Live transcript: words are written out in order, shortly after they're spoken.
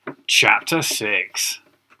Chapter 6.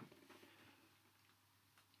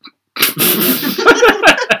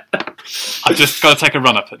 I've just got to take a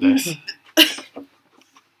run up at this.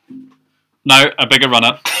 No, a bigger run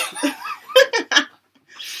up.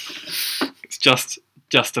 It's just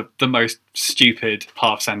the most stupid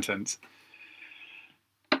half sentence.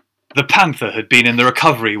 The Panther had been in the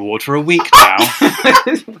recovery ward for a week now.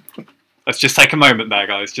 Let's just take a moment there,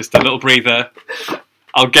 guys. Just a little breather.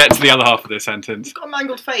 I'll get to the other half of this sentence. He's got a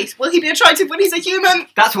mangled face. Will he be attractive when he's a human?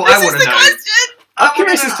 That's what I want to know. This is the question! I'm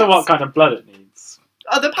curious as to what kind of blood it needs.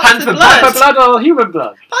 Oh, the panther Panther blood. Panther blood or human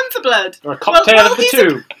blood? Panther blood. Or a cocktail of the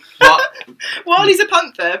two? While he's a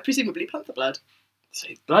panther, presumably panther blood. So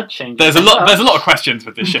blood changes. There's a lot of questions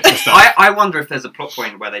with this shit stuff. I wonder if there's a plot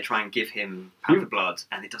point where they try and give him panther blood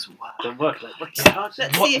and it doesn't work. Doesn't work. Like, what the hell?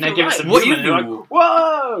 Let's What? see if And they you're give us right. some What human, you and do? they're like,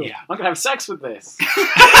 whoa! Yeah. I'm gonna have sex with this.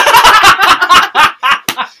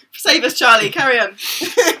 Save us, Charlie. Carry on.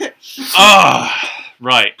 Oh,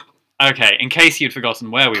 right. Okay, in case you'd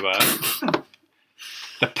forgotten where we were,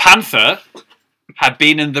 the Panther had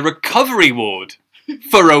been in the recovery ward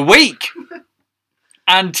for a week.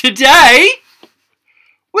 And today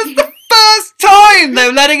was the first time they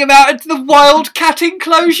were letting him out into the wild cat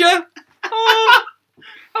enclosure. Oh,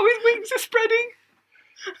 how his wings are spreading.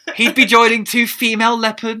 He'd be joining 2 female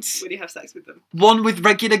leopards. Will you have sex with them? One with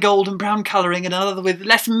regular gold and brown colouring and another with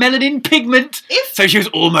less melanin pigment. So she was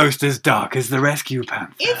almost as dark as the rescue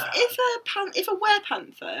panther. If a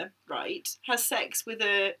were-panther, right, has sex with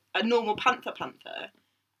a normal panther,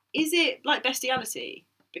 is it like bestiality?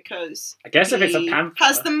 Because I guess if it's a he panther.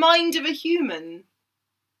 has the mind of a human.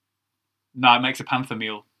 No, it makes a panther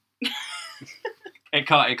mule. It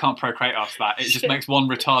can't procreate after that. It just makes one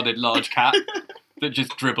retarded large cat that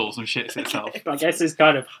just dribbles and shits itself. I guess it's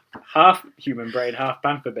kind of half human brain, half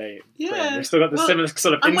panther brain. Yeah. They've still got the similar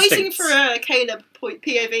sort of I'm instincts. waiting for a Caleb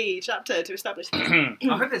POV chapter to establish this. I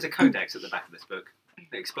hope there's a codex at the back of this book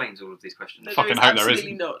that explains all of these questions. No, Fucking there is hope there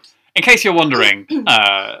absolutely isn't. not. In case you're wondering,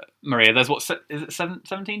 Maria, there's is it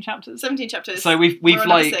 17 chapters? 17 chapters. So we've We're on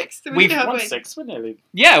number like 6. So we've we're halfway. 1/6, we're nearly.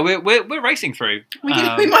 yeah we're racing through. We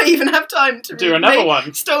might even have time to Do read another Mate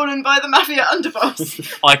one. Stolen by the Mafia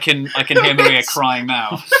Underboss. I can hear Maria crying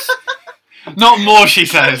now. Not more, she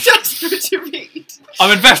says. Desperate to read.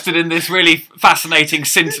 I'm invested in this really fascinating,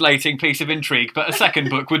 scintillating piece of intrigue, but a second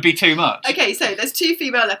book would be too much. Okay, so there's 2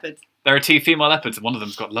 female leopards. There are 2 female leopards, and one of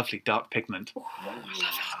them's got lovely dark pigment.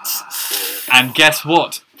 And guess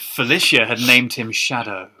what? Felicia had named him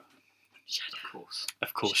Shadow. Of course.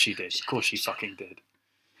 Of course she did. Of course she fucking did.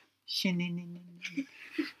 She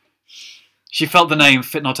felt the name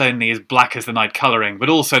fit not only his black as the night colouring, but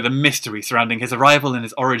also the mystery surrounding his arrival and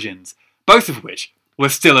his origins, both of which were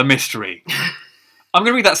still a mystery. I'm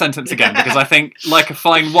going to read that sentence again because I think, like a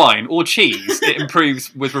fine wine or cheese, it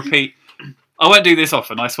improves with repeat. I won't do this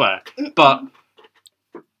often, I swear. But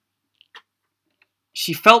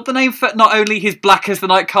she felt the name fit not only his black as the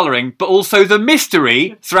night colouring, but also the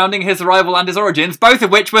mystery surrounding his arrival and his origins, both of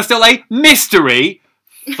which were still a mystery.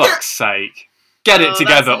 Fuck's sake. Get it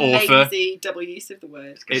together, that's author. Lazy double use of the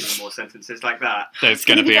word. It's more sentences like that. There's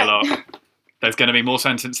going to be a lot. There's going to be more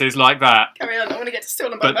sentences like that. Carry on, I want to get to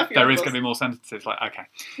Stolen by the But Mafia there is Underboss. going to be more sentences like, okay.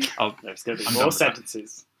 There's going to be I'm done more with that.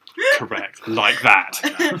 sentences. Correct. Like that.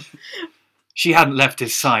 She hadn't left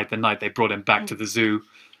his side the night they brought him back to the zoo.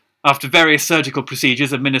 After various surgical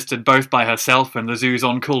procedures administered both by herself and the zoo's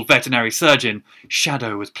on-call veterinary surgeon,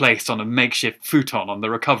 Shadow was placed on a makeshift futon on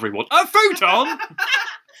the recovery ward. A futon?!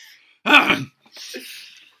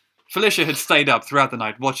 Felicia had stayed up throughout the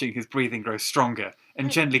night watching his breathing grow stronger and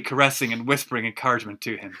gently caressing and whispering encouragement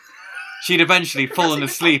to him. She'd eventually fallen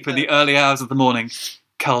asleep in the early hours of the morning,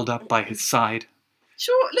 curled up by his side.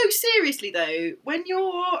 Sure, no, seriously though, when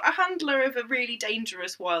you're a handler of a really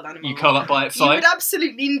dangerous wild animal, You curl up by its you side? would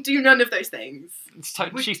absolutely do none of those things.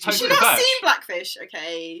 She's You've totally not fetch. seen Blackfish,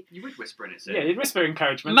 okay? You would whisper in its Yeah, you'd whisper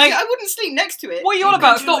encouragement. Mate, Yeah, I wouldn't sleep next to it. what are you on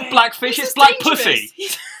about? It's not blackfish, He's it's as black dangerous.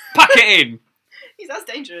 pussy. Pack it in. He's as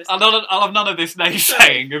dangerous. I'll have none of this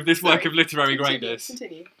naysaying of this work of literary greatness.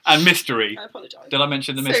 Continue. and mystery. I apologise. Did I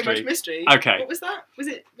mention the So mystery? much mystery. Okay. What was that? Was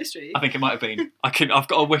it mystery? I think it might have been. I've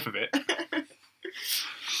got a whiff of it.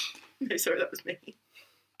 No, sorry, that was me.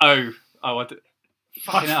 Oh, I did.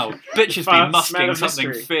 Fucking hell. Bitch has Fat been musking smell of something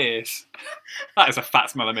mystery. fierce. That is a fat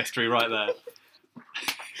smell of mystery right there.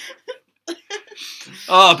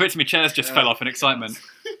 Oh, bits of my chairs just fell off in excitement.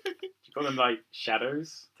 You call them like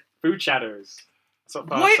shadows? Food shadows. That's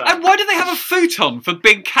what Why, parts are. and why do they have a futon for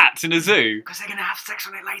big cats in a zoo? Because they're going to have sex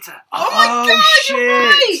on it later. Oh my god, shit! you're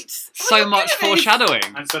right! So you're much good at this.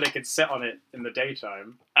 foreshadowing. And so they could sit on it in the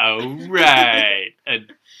daytime. Oh, right.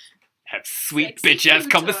 And Have sweet Sexy bitch-ass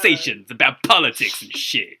food conversations about politics and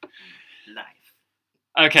shit.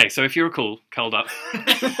 Life. Okay, so if you recall, curled up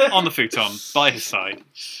on the futon by his side,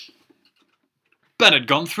 Ben had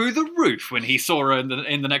gone through the roof when he saw her in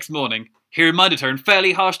the next morning. He reminded her in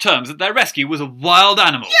fairly harsh terms that their rescue was a wild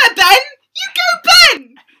animal. Yeah, Ben! You go,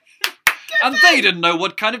 Ben! And they didn't know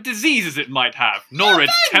what kind of diseases it might have, nor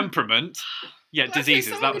its temperament. Yeah, Well, I diseases,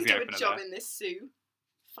 think that was the someone opener can do a job there. in this zoo.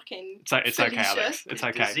 Fucking It's okay, Felicia. Alex. It's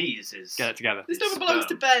okay. Diseases. Get it together. This His number belongs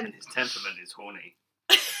to sperm, Ben. and his temperament is horny.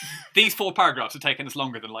 These 4 paragraphs have taken us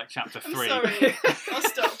longer than, like, chapter 3. I'm sorry. I'll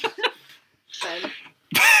stop. Ben.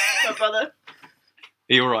 My brother.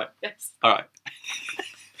 Are you alright? Yes. Alright.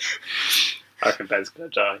 I reckon Ben's gonna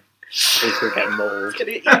die. He's gonna get mauled.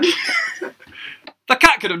 Gonna get you. The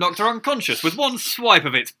cat could have knocked her unconscious with one swipe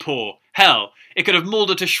of its paw. Hell, it could have mauled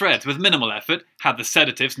her to shreds with minimal effort, had the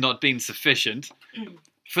sedatives not been sufficient.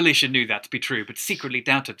 Felicia knew that to be true, but secretly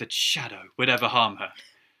doubted that Shadow would ever harm her.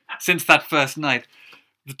 Since that first night,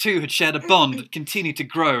 the two had shared a bond that continued to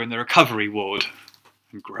grow in the recovery ward.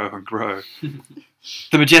 And grow and grow.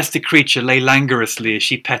 The majestic creature lay languorously as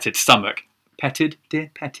she petted stomach. Petted?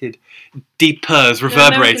 Dear, petted. Deep purrs No one can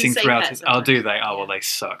reverberating say throughout pet his... Oh, do sometimes. they? Oh, well, they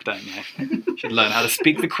suck, don't they? Should learn how to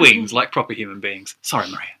speak the queens like proper human beings. Sorry,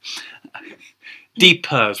 Maria. Deep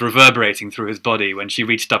purrs reverberating through his body when she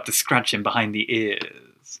reached up to scratch him behind the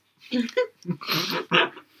ears.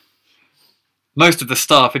 Most of the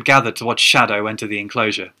staff had gathered to watch Shadow enter the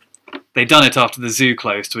enclosure. They'd done it after the zoo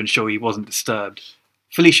closed to ensure he wasn't disturbed.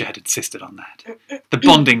 Felicia had insisted on that. The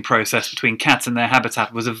bonding process between cats and their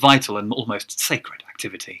habitat was a vital and almost sacred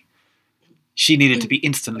activity. She needed to be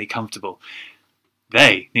instantly comfortable.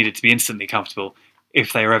 They needed to be instantly comfortable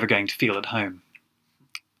if they were ever going to feel at home.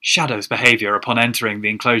 Shadow's behaviour upon entering the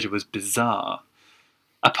enclosure was bizarre.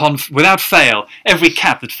 Without fail, every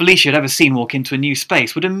cat that Felicia had ever seen walk into a new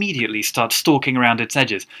space would immediately start stalking around its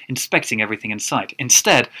edges, inspecting everything in sight.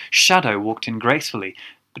 Instead, Shadow walked in gracefully,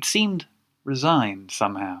 but seemed resigned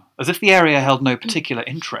somehow, as if the area held no particular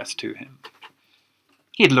interest to him.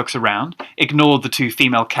 He had looked around, ignored the 2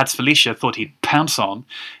 female cats Felicia thought he'd pounce on,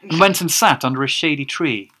 and went and sat under a shady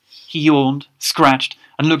tree. He yawned, scratched,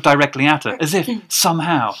 and looked directly at her, as if,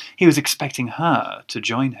 somehow, he was expecting her to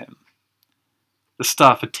join him. The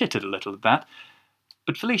staff had tittered a little at that,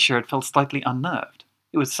 but Felicia had felt slightly unnerved.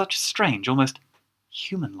 It was such a strange, almost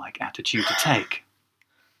human-like attitude to take.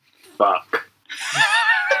 Fuck.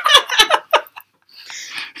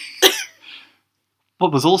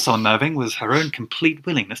 What was also unnerving was her own complete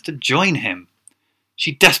willingness to join him.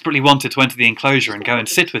 She desperately wanted to enter the enclosure and go and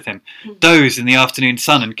sit with him, doze in the afternoon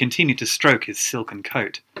sun and continue to stroke his silken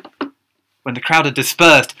coat. When the crowd had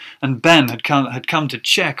dispersed and Ben had come to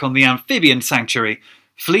check on the amphibian sanctuary,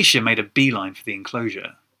 Felicia made a beeline for the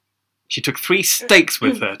enclosure. She took 3 steaks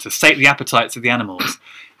with her to sate the appetites of the animals,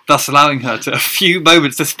 thus allowing her to a few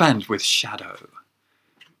moments to spend with Shadow.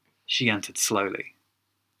 She entered slowly.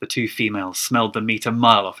 The 2 females smelled the meat a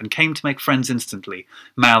mile off and came to make friends instantly,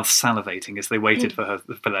 mouths salivating as they waited for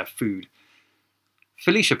their food.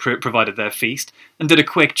 Felicia provided their feast and did a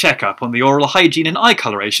quick check-up on the oral hygiene and eye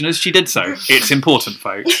coloration as she did so. It's important,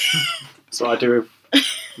 folks. That's what I do with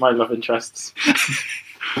my love interests.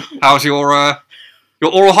 How's your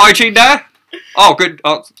oral hygiene there? Oh, good.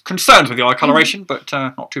 Concerned with the eye coloration, but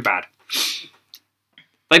not too bad.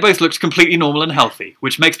 They both looked completely normal and healthy,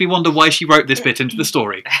 which makes me wonder why she wrote this bit into the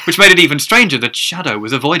story, which made it even stranger that Shadow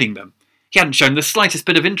was avoiding them. He hadn't shown the slightest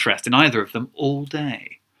bit of interest in either of them all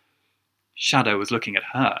day. Shadow was looking at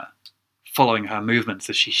her, following her movements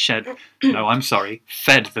as she fed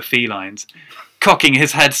the felines, cocking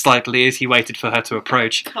his head slightly as he waited for her to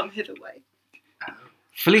approach. Come hither way.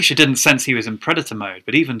 Felicia didn't sense he was in predator mode,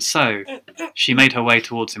 but even so, she made her way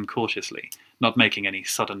towards him cautiously, not making any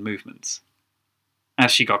sudden movements. As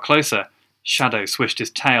she got closer, Shadow swished his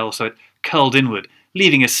tail so it curled inward,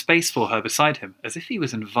 leaving a space for her beside him, as if he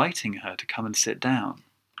was inviting her to come and sit down.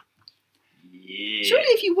 Yeah. Surely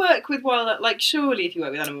if you work with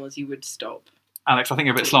animals, you would stop. Alex, I think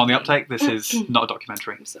you're a bit slow on the uptake. This is not a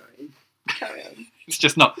documentary. I'm sorry. Carry on. It's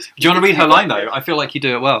just not. Do you want to read her line, though? I feel like you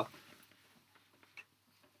do it well.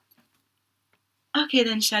 Okay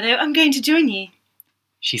then, Shadow, I'm going to join you.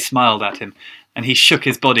 She smiled at him, and he shook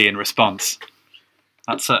his body in response.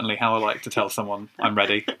 That's certainly how I like to tell someone I'm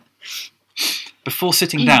ready. Before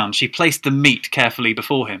sitting down, she placed the meat carefully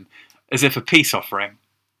before him, as if a peace offering.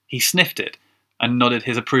 He sniffed it, and nodded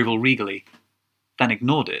his approval regally, then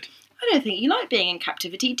ignored it. I don't think you like being in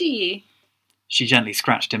captivity, do you? She gently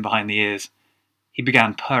scratched him behind the ears. He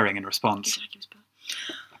began purring in response.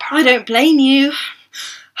 I don't blame you.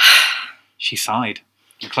 She sighed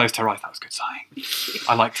and closed her eyes. That was good sighing.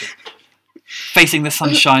 I liked it. facing the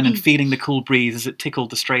sunshine and feeling the cool breeze as it tickled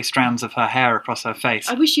the stray strands of her hair across her face.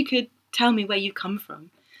 I wish you could tell me where you come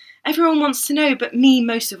from. Everyone wants to know, but me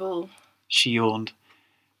most of all. She yawned.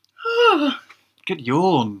 Good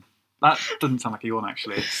yawn. That doesn't sound like a yawn,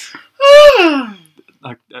 actually.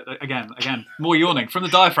 Again, more yawning from the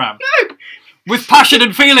diaphragm. No! With passion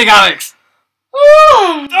and feeling, Alex!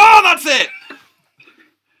 Oh, that's it!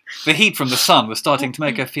 The heat from the sun was starting to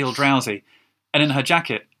make her feel drowsy, and in her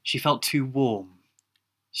jacket, she felt too warm.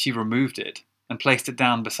 She removed it and placed it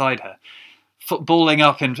down beside her, footballing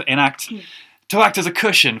up to act as a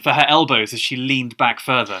cushion for her elbows as she leaned back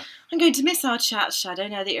further. I'm going to miss our chat, Shadow,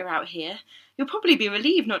 now that you're out here. You'll probably be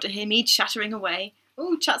relieved not to hear me chattering away.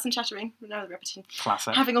 Oh, chats and chattering. Another repetition.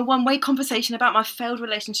 Classic. Having a one-way conversation about my failed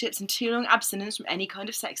relationships and too long abstinence from any kind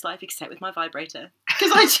of sex life except with my vibrator.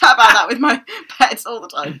 Because I chat about that with my pets all the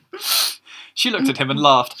time. She looked at him and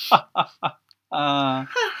laughed.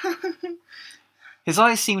 His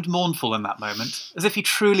eyes seemed mournful in that moment, as if he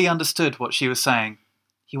truly understood what she was saying.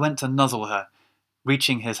 He went to nuzzle her,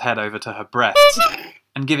 reaching his head over to her breasts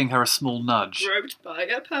and giving her a small nudge. Roped by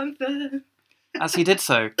a panther. As he did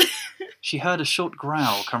so, she heard a short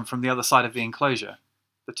growl come from the other side of the enclosure.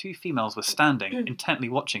 The two females were standing, intently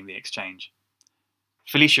watching the exchange.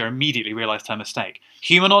 Felicia immediately realised her mistake.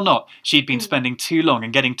 Human or not, she'd been spending too long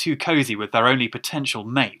and getting too cosy with their only potential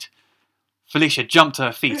mate. Felicia jumped to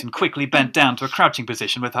her feet and quickly bent down to a crouching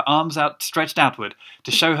position with her arms stretched outward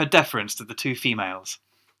to show her deference to the two females.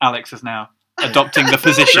 Alex is now adopting the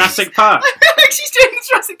position. Jurassic Park. She's doing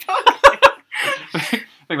Jurassic Park.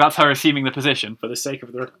 I think that's her assuming the position. For the sake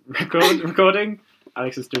of the recording,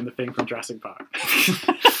 Alex is doing the thing from Jurassic Park.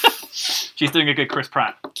 She's doing a good Chris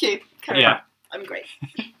Pratt. Cute. Carry Yeah. on. I'm great.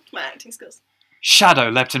 My acting skills. Shadow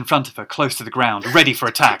leapt in front of her, close to the ground, ready for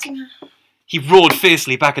attack. Touching her. He roared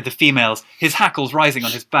fiercely back at the females, his hackles rising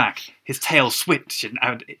on his back, his tail swished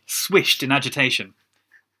in agitation.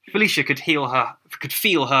 Felicia could feel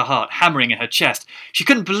her heart hammering in her chest. She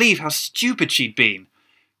couldn't believe how stupid she'd been.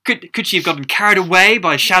 Could she have gotten carried away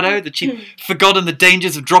by Shadow, that she'd forgotten the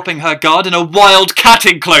dangers of dropping her guard in a wild cat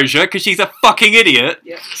enclosure because she's a fucking idiot?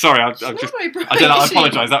 Yeah. Sorry, I I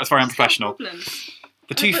apologise, that was very unprofessional.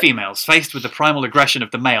 The two females, faced with the primal aggression of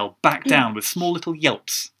the male, backed down with small little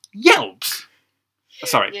yelps. Yelps!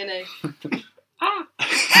 Sorry. You know.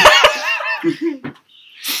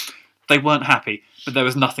 They weren't happy, but there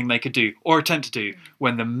was nothing they could do, or attempt to do,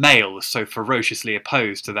 when the male was so ferociously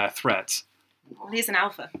opposed to their threats. Well, he's an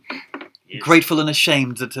alpha. Yes. Grateful and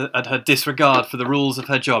ashamed at her disregard for the rules of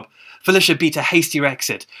her job, Felicia beat a hasty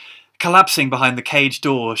exit. Collapsing behind the cage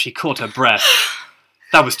door, she caught her breath.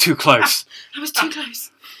 That was too close. That was too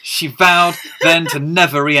close. She vowed then to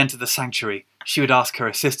never re-enter the sanctuary. She would ask her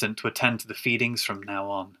assistant to attend to the feedings from now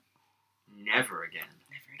on. Never again.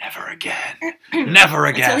 Never again. Never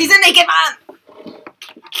again. Until he's a naked man.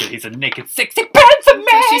 Till he's a naked, sexy panther man.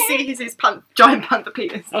 Did you see his giant panther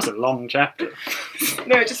penis? That was a long chapter.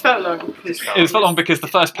 No, it just felt long. It was so long because the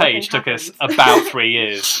first page took us about 3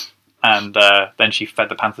 years, and then she fed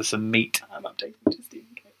the panther some meat. I'm updating just in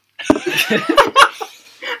case.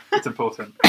 It's important.